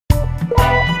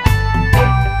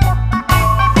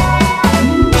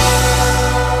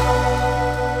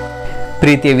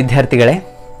ಪ್ರೀತಿಯ ವಿದ್ಯಾರ್ಥಿಗಳೇ,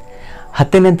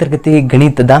 10ನೇ ತರಗತಿ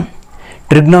ಗಣಿತದ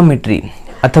ಟ್ರಿಗ್ನೋಮೆಟ್ರಿ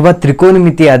ಅಥವಾ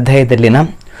ತ್ರಿಕೋನಮಿತಿಯ ಅಧ್ಯಾಯದಲ್ಲಿನ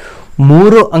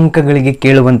 3 ಅಂಕಗಳಿಗೆ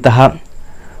ಕೇಳುವಂತಹ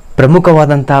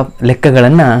ಪ್ರಮುಖವಾದಂತಹ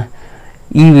ಲೆಕ್ಕಗಳನ್ನು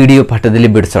ಈ ವಿಡಿಯೋ ಪಾಠದಲ್ಲಿ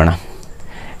ಬಿಡಿಸೋಣ.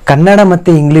 ಕನ್ನಡ ಮತ್ತು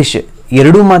ಇಂಗ್ಲಿಷ್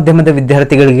ಎರಡೂ ಮಾಧ್ಯಮದ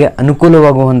ವಿದ್ಯಾರ್ಥಿಗಳಿಗೆ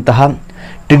ಅನುಕೂಲವಾಗುವಂತಹ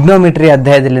ಟ್ರಿಗ್ನೋಮೆಟ್ರಿ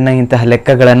ಅಧ್ಯಾಯದಲ್ಲಿನ ಇಂತಹ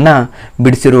ಲೆಕ್ಕಗಳನ್ನು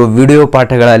ಬಿಡಿಸಿರುವ ವಿಡಿಯೋ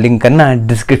ಪಾಠಗಳ ಲಿಂಕನ್ನು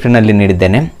ಡಿಸ್ಕ್ರಿಪ್ಷನಲ್ಲಿ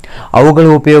ನೀಡಿದ್ದೇನೆ. ಅವುಗಳ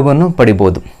ಉಪಯೋಗವನ್ನು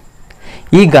ಪಡಿಬೋದು.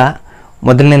 ಈಗ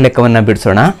ಮೊದಲನೇ ಲೆಕ್ಕವನ್ನು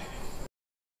ಬಿಡಿಸೋಣ.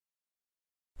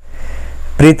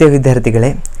 ಪ್ರೀತಿಯ ವಿದ್ಯಾರ್ಥಿಗಳೇ,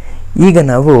 ಈಗ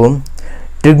ನಾವು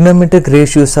trigonometric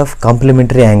ratios of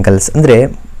complementary angles ಅಂದರೆ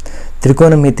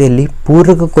ತ್ರಿಕೋನಮಿತಿಯಲ್ಲಿ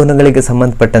ಪೂರಕ ಕೋನಗಳಿಗೆ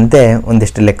ಸಂಬಂಧಪಟ್ಟಂತೆ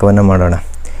ಒಂದಿಷ್ಟು ಲೆಕ್ಕವನ್ನು ಮಾಡೋಣ.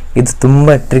 ಇದು ತುಂಬ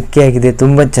ಟ್ರಿಕ್ಕಿಯಾಗಿದೆ,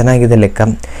 ತುಂಬ ಚೆನ್ನಾಗಿದೆ ಲೆಕ್ಕ.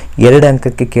 2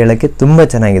 ಅಂಕಕ್ಕೆ ಕೇಳೋಕ್ಕೆ ತುಂಬ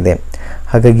ಚೆನ್ನಾಗಿದೆ.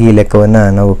 ಹಾಗಾಗಿ ಈ ಲೆಕ್ಕವನ್ನು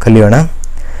ನಾವು ಕಲಿಯೋಣ.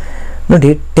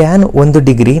 ನೋಡಿ, tan 1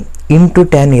 degree into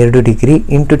tan 2 degree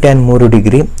into tan 3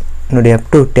 degree ನೋಡಿ ಅಪ್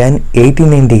ಟು ಟ್ಯಾನ್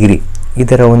 89 ಡಿಗ್ರಿ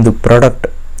ಇದರ ಒಂದು ಪ್ರಾಡಕ್ಟ್,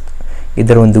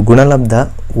 ಇದರ ಒಂದು ಗುಣಲಬ್ಧ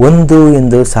 1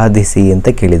 ಎಂದು ಸಾಧಿಸಿ ಅಂತ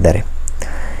ಕೇಳಿದ್ದಾರೆ.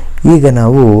 ಈಗ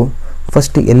ನಾವು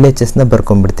ಫಸ್ಟ್ LHSನ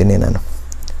ಬರ್ಕೊಂಡ್ಬಿಡ್ತೀನಿ ನಾನು.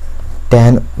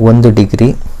 Tan 1 degree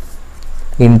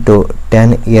into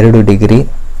tan 2 degree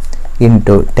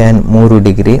into tan 3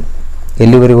 degree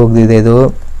ಎಲ್ಲಿವರೆಗೆ ಹೋಗ್ತಿದೆ ಇದು?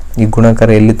 ಈ ಗುಣಾಕಾರ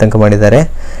ಎಲ್ಲಿ ತನಕ ಮಾಡಿದ್ದಾರೆ?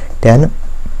 ಟ್ಯಾನ್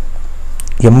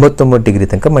 89 ಡಿಗ್ರಿ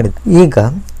ತನಕ ಮಾಡಿದ್ದಾರೆ. ಈಗ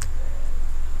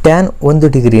ಟ್ಯಾನ್ 1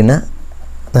 ಡಿಗ್ರಿನ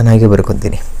ನಾನು ಹಾಗೆ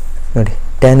ಬರ್ಕೊತೀನಿ. ನೋಡಿ,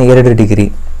 tan 2 degree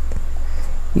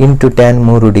into tan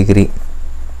 3 degree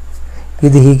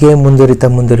ಇದು ಹೀಗೆ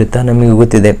ಮುಂದುವರಿತಾ ನಮಗೆ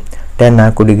ಗೊತ್ತಿದೆ. Tan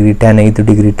 4 degree, tan 5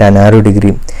 degree, tan 6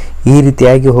 degree ಈ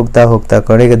ರೀತಿಯಾಗಿ ಹೋಗ್ತಾ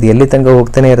ಕಡೆಗೆ ಅದು ಎಲ್ಲಿ ತನಕ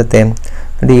ಹೋಗ್ತಾನೆ ಇರುತ್ತೆ.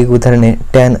 ನೋಡಿ, ಈಗ ಉದಾಹರಣೆ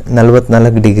tan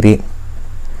 44 degree,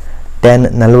 tan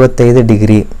 45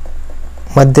 degree,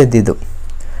 ಮಧ್ಯದ್ದಿದು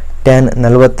tan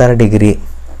 46 degree,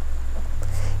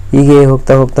 ಹೀಗೆ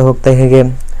ಹೋಗ್ತಾ ಹೇಗೆ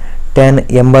tan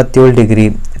 87 degree,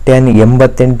 tan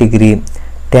 88 degree,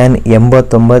 tan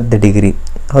 89 degree,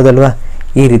 ಹೌದಲ್ವಾ?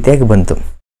 ಈ ರೀತಿಯಾಗಿ ಬಂತು.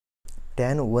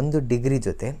 ಟ್ಯಾನ್ 1 ಡಿಗ್ರಿ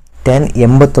ಜೊತೆ ಟ್ಯಾನ್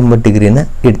 89 ಡಿಗ್ರಿನ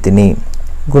ಇಡ್ತೀನಿ,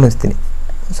 ಗುಣಿಸ್ತೀನಿ.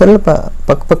 ಸ್ವಲ್ಪ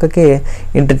ಪಕ್ಕಕ್ಕೆ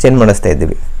ಇಂಟರ್ಚೇಂಜ್ ಮಾಡಿಸ್ತಾ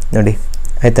ಇದ್ದೀವಿ. ನೋಡಿ,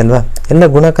 ಆಯ್ತಲ್ವಾ? ಎಲ್ಲ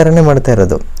ಗುಣಾಕಾರನೇ ಮಾಡ್ತಾ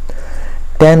ಇರೋದು.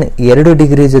 ಟ್ಯಾನ್ 2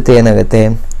 ಡಿಗ್ರಿ ಜೊತೆ ಏನಾಗುತ್ತೆ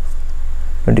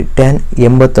ನೋಡಿ, ಟ್ಯಾನ್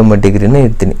 89 ಡಿಗ್ರಿನ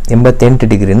ಇಡ್ತೀನಿ, 88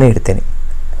 ಡಿಗ್ರಿನ ಇಡ್ತೀನಿ.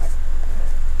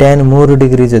 ಟ್ಯಾನ್ 3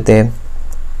 ಡಿಗ್ರಿ ಜೊತೆ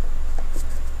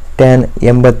ಟ್ಯಾನ್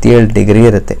 87 ಡಿಗ್ರಿ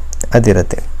ಇರುತ್ತೆ,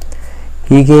 ಅದಿರುತ್ತೆ.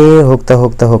 ಹೀಗೆ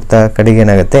ಹೋಗ್ತಾ ಕಡೆಗೆ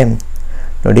ಏನಾಗುತ್ತೆ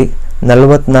ನೋಡಿ,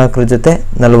 44 ಜೊತೆ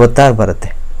 46 ಬರುತ್ತೆ.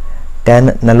 ಟ್ಯಾನ್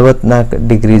 44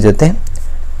 ಡಿಗ್ರಿ ಜೊತೆ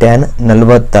ಟ್ಯಾನ್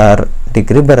 46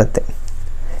 ಡಿಗ್ರಿ ಬರುತ್ತೆ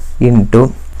ಇಂಟು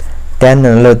ಟ್ಯಾನ್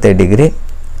 45 ಡಿಗ್ರಿ,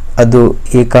 ಅದು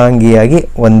ಏಕಾಂಗಿಯಾಗಿ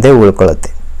ಒಂದೇ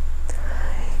ಉಳ್ಕೊಳ್ಳುತ್ತೆ.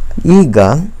 ಈಗ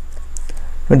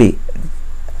ನೋಡಿ,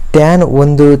 ಟ್ಯಾನ್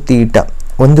 1 ತೀಟಾ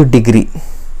 1 ಡಿಗ್ರಿ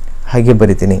ಹಾಗೆ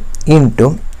ಬರಿತೀನಿ ಇಂಟು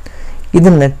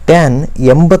ಇದನ್ನು ಟ್ಯಾನ್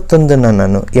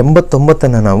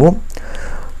 89ನ ನಾವು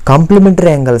ಕಾಂಪ್ಲಿಮೆಂಟರಿ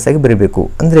ಆ್ಯಂಗಲ್ಸ್ ಆಗಿ ಬರೀಬೇಕು.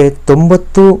 ಅಂದರೆ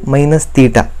 90 ಮೈನಸ್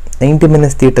ತೀಟಾ, 90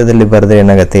 ಮೈನಸ್ ತೀಟಾದಲ್ಲಿ ಬರೆದ್ರೆ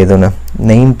ಏನಾಗುತ್ತೆ? ಇದನ್ನು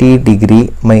 90 ಡಿಗ್ರಿ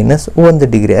ಮೈನಸ್ 1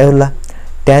 ಡಿಗ್ರಿ ಅಲ್ಲ.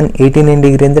 ಟ್ಯಾನ್ 89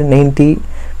 ಡಿಗ್ರಿ ಅಂದರೆ 90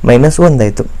 ಮೈನಸ್ 1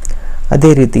 ಆಯಿತು.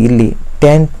 ಅದೇ ರೀತಿ ಇಲ್ಲಿ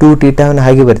ಟ್ಯಾನ್ 2 ತೀಟಾವನ್ನು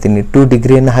ಹಾಗೆ ಬರ್ತೀನಿ, 2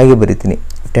 ಡಿಗ್ರಿಯನ್ನು ಹಾಗೆ ಬರಿತೀನಿ.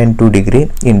 ಟ್ಯಾನ್ 2 ಡಿಗ್ರಿ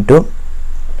ಇಂಟು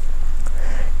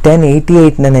ಟ್ಯಾನ್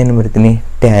 88ನ ಏನು ಬರ್ತೀನಿ?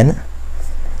 ಟ್ಯಾನ್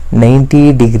 90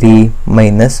 ಡಿಗ್ರಿ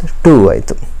ಮೈನಸ್ 2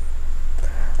 ಆಯಿತು.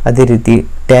 ಅದೇ ರೀತಿ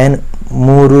ಟ್ಯಾನ್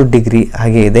 3 ಡಿಗ್ರಿ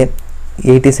ಹಾಗೆ ಇದೆ,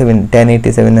 87 ಟ್ಯಾನ್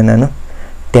 87ನ ನಾನು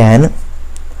ಟ್ಯಾನ್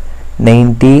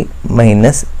 90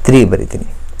 ಮೈನಸ್ 3 ಬರಿತೀನಿ.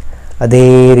 ಅದೇ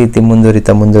ರೀತಿ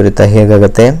ಮುಂದುವರಿತಾ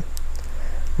ಹೇಗಾಗುತ್ತೆ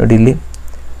ನೋಡಿ, ಇಲ್ಲಿ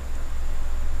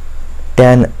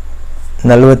ಟ್ಯಾನ್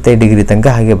 45 ಡಿಗ್ರಿ ತನಕ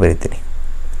ಹಾಗೆ ಬರಿತೀನಿ.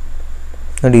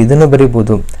 ನೋಡಿ, ಇದನ್ನು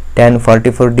ಬರಿಬೋದು. Tan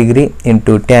 44 degree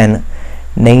into tan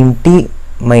 90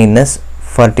 minus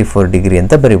 44 degree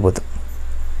ಅಂತ ಬರಿಬೋದು,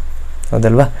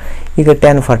 ಹೌದಲ್ವಾ? ಈಗ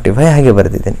ಟ್ಯಾನ್ 45 ಹಾಗೆ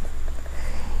ಬರೆದಿದ್ದೇನೆ.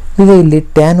 ಈಗ ಇಲ್ಲಿ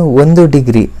ಟ್ಯಾನ್ 1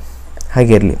 ಡಿಗ್ರಿ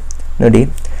ಹಾಗೆ ಇರಲಿ. ನೋಡಿ,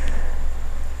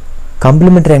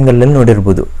 ಕಾಂಪ್ಲಿಮೆಂಟರಿ ಆ್ಯಂಗಲಲ್ಲಿ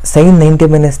ನೋಡಿರ್ಬೋದು, ಸೈನ್ 90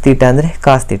 ಮೈನಸ್ ತೀಟಾ ಅಂದರೆ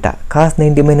ಕಾಸ್ ತೀಟಾ, ಕಾಸ್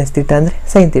 90 ಮೈನಸ್ ತೀಟಾ ಅಂದರೆ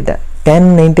sign theta, tan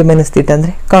 90 minus theta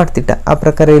ಅಂದರೆ ಕಾಟ್ ತೀಟಾ. ಆ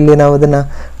ಪ್ರಕಾರ ಇಲ್ಲಿ ನಾವು ಅದನ್ನು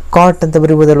ಕಾಟ್ ಅಂತ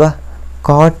ಬರಿಬೋದಲ್ವಾ?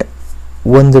 ಕಾಟ್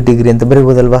 1 ಡಿಗ್ರಿ ಅಂತ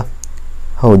ಬರಿಬೋದಲ್ವಾ?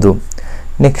 ಹೌದು.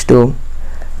 ನೆಕ್ಸ್ಟು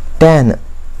ಟ್ಯಾನ್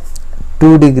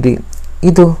 2 ಡಿಗ್ರಿ,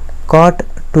 ಇದು ಕಾಟ್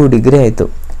 2 ಡಿಗ್ರಿ ಆಯಿತು.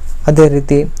 ಅದೇ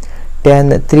ರೀತಿ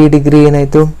ಟ್ಯಾನ್ 3 ಡಿಗ್ರಿ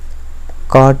ಏನಾಯಿತು?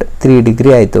 ಕಾಟ್ 3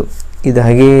 ಡಿಗ್ರಿ ಆಯಿತು. ಇದು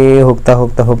ಹಾಗೇ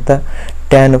ಹೋಗ್ತಾ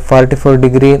ಟ್ಯಾನ್ 44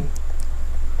 ಡಿಗ್ರಿ,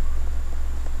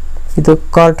 ಇದು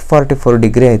ಕಾಟ್ 44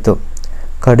 ಡಿಗ್ರಿ ಆಯಿತು.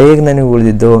 ಕಡೆಗೆ ನನಗೆ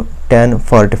ಉಳಿದಿದ್ದು ಟ್ಯಾನ್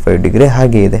 45 ಡಿಗ್ರಿ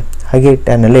ಹಾಗೆ ಇದೆ. ಹಾಗೆ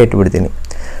ಟ್ಯಾನಲ್ಲೇ ಇಟ್ಬಿಡ್ತೀನಿ.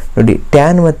 ನೋಡಿ,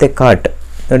 ಟ್ಯಾನ್ ಮತ್ತು ಕಾಟ್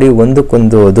ನೋಡಿ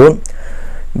ಒಂದಕ್ಕೊಂದು ಅದು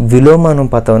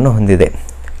ವಿಲೋಮಾನುಪಾತವನ್ನು ಹೊಂದಿದೆ.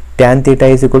 tan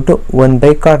θ is equal to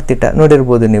 1 cot θ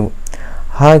ನೋಡಿರ್ಬೋದು ನೀವು.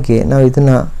 ಹಾಗೆ ನಾವು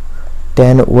ಇದನ್ನು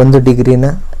tan 1 ಡಿಗ್ರಿನ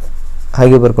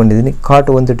ಹಾಗೆ ಬರ್ಕೊಂಡಿದ್ದೀನಿ, cot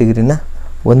 1 ಡಿಗ್ರಿನ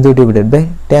 1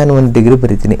 / tan 1 ಡಿಗ್ರಿ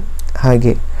ಬರಿತೀನಿ.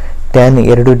 ಹಾಗೆ tan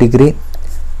 2 degree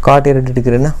cot 2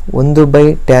 ಡಿಗ್ರಿನ 1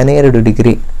 tan 2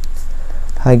 degree.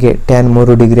 ಹಾಗೆ tan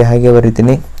 3 ಡಿಗ್ರಿ ಹಾಗೆ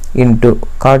ಬರಿತೀನಿ ಇಂಟು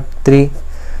cot 3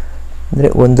 ಅಂದರೆ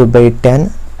 1 tan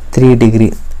 3 ಡಿಗ್ರಿ.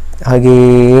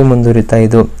 ಹಾಗೆಯೇ ಮುಂದುವರಿತಾ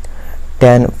ಇದು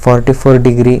tan 44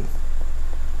 ಡಿಗ್ರಿ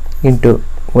ಇಂಟು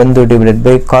 1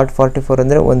 / cot 44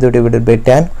 ಅಂದರೆ 1 /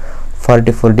 tan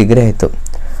 44 ಡಿಗ್ರಿ ಆಯಿತು.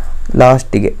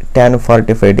 ಲಾಸ್ಟಿಗೆ tan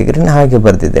 45 ಡಿಗ್ರಿನ ಹಾಗೆ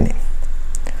ಬರೆದಿದ್ದೇನೆ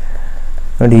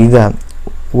ನೋಡಿ. ಈಗ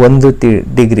 1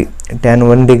 degree tan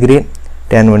 1 degree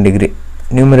tan 1 degree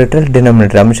numerator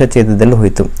denominator ಅಂಶ ಛೇದದಲ್ಲಿ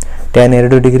ಹೋಯಿತು. tan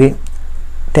 2 degree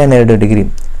tan 2 degree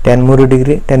tan 3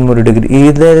 degree tan 3 degree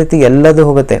ಇದೇ ರೀತಿ ಎಲ್ಲದೂ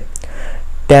ಹೋಗುತ್ತೆ.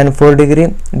 tan 4 ಡಿಗ್ರಿ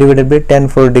 / tan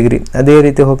 4 ಡಿಗ್ರಿ ಅದೇ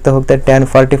ರೀತಿ ಹೋಗ್ತಾ ಹೋಗ್ತಾ tan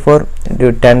 44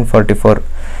 tan 44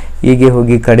 ಹೀಗೆ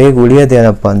ಹೋಗಿ ಕಡೆಗೆ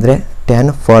ಉಳಿಯೋದೇನಪ್ಪ ಅಂದರೆ tan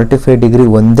 45 ಡಿಗ್ರಿ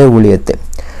ಒಂದೇ ಉಳಿಯುತ್ತೆ.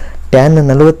 tan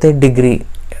 45 ಡಿಗ್ರಿ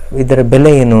ಇದರ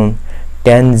ಬೆಲೆ ಏನು?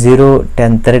 tan 0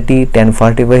 tan 30 tan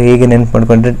 45 ಹೀಗೆ ನೆನಪು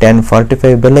ಮಾಡಿಕೊಂಡ್ರೆ tan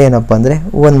 45 ಬೆಲೆ ಏನಪ್ಪ ಅಂದರೆ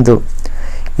 1.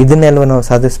 ಇದನ್ನೆಲ್ಲ ನಾವು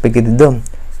ಸಾಧಿಸಬೇಕಿದ್ದು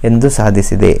ಎಂದು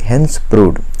ಸಾಧಿಸಿದೆ, ಹೆನ್ಸ್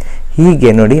ಪ್ರೂವ್ಡ್. ಹೀಗೆ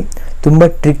ನೋಡಿ ತುಂಬ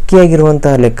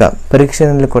ಟ್ರಿಕ್ಕಿಯಾಗಿರುವಂತಹ ಲೆಕ್ಕ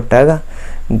ಪರೀಕ್ಷೆಯಲ್ಲಿ ಕೊಟ್ಟಾಗ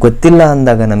ಗೊತ್ತಿಲ್ಲ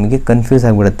ಅಂದಾಗ ನಮಗೆ ಕನ್ಫ್ಯೂಸ್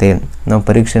ಆಗಿಬಿಡುತ್ತೆ, ನಾವು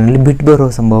ಪರೀಕ್ಷೆಯಲ್ಲಿ ಬಿಟ್ಟು ಬರೋ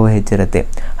ಸಂಭವ ಹೆಚ್ಚಿರುತ್ತೆ.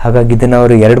 ಹಾಗಾಗಿ ಇದನ್ನು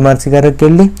ಅವರು 2 ಮಾರ್ಕ್ಸಿಗಾರ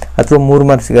ಕೇಳಿ ಅಥವಾ 3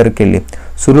 ಮಾರ್ಕ್ಸಿಗಾರ ಕೇಳಿ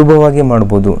ಸುಲಭವಾಗಿ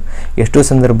ಮಾಡ್ಬೋದು. ಎಷ್ಟೋ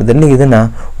ಸಂದರ್ಭದಲ್ಲಿ ಇದನ್ನು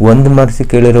 1 ಮಾರ್ಕ್ಸಿಗೆ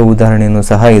ಕೇಳಿರೋ ಉದಾಹರಣೆಯೂ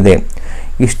ಸಹ ಇದೆ.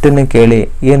 ಇಷ್ಟನ್ನೇ ಕೇಳಿ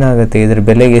ಏನಾಗುತ್ತೆ ಇದರ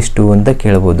ಬೆಲೆ ಎಷ್ಟು ಅಂತ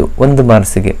ಕೇಳ್ಬೋದು. 1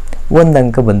 ಮಾರ್ಕ್ಸಿಗೆ 1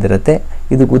 ಅಂಕ ಬಂದಿರುತ್ತೆ,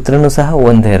 ಇದಕ್ಕೆ ಉತ್ತರನೂ ಸಹ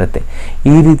ಒಂದೇ ಇರುತ್ತೆ.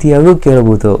 ಈ ರೀತಿಯಾಗೂ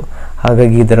ಕೇಳ್ಬೋದು.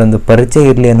 ಹಾಗಾಗಿ ಇದರೊಂದು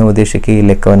ಪರಿಚಯ ಇರಲಿ ಅನ್ನೋ ಉದ್ದೇಶಕ್ಕೆ ಈ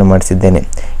ಲೆಕ್ಕವನ್ನು ಮಾಡಿಸಿದ್ದೇನೆ.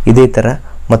 ಇದೇ ಥರ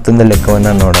ಮತ್ತೊಂದು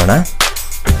ಲೆಕ್ಕವನ್ನು ನೋಡೋಣ.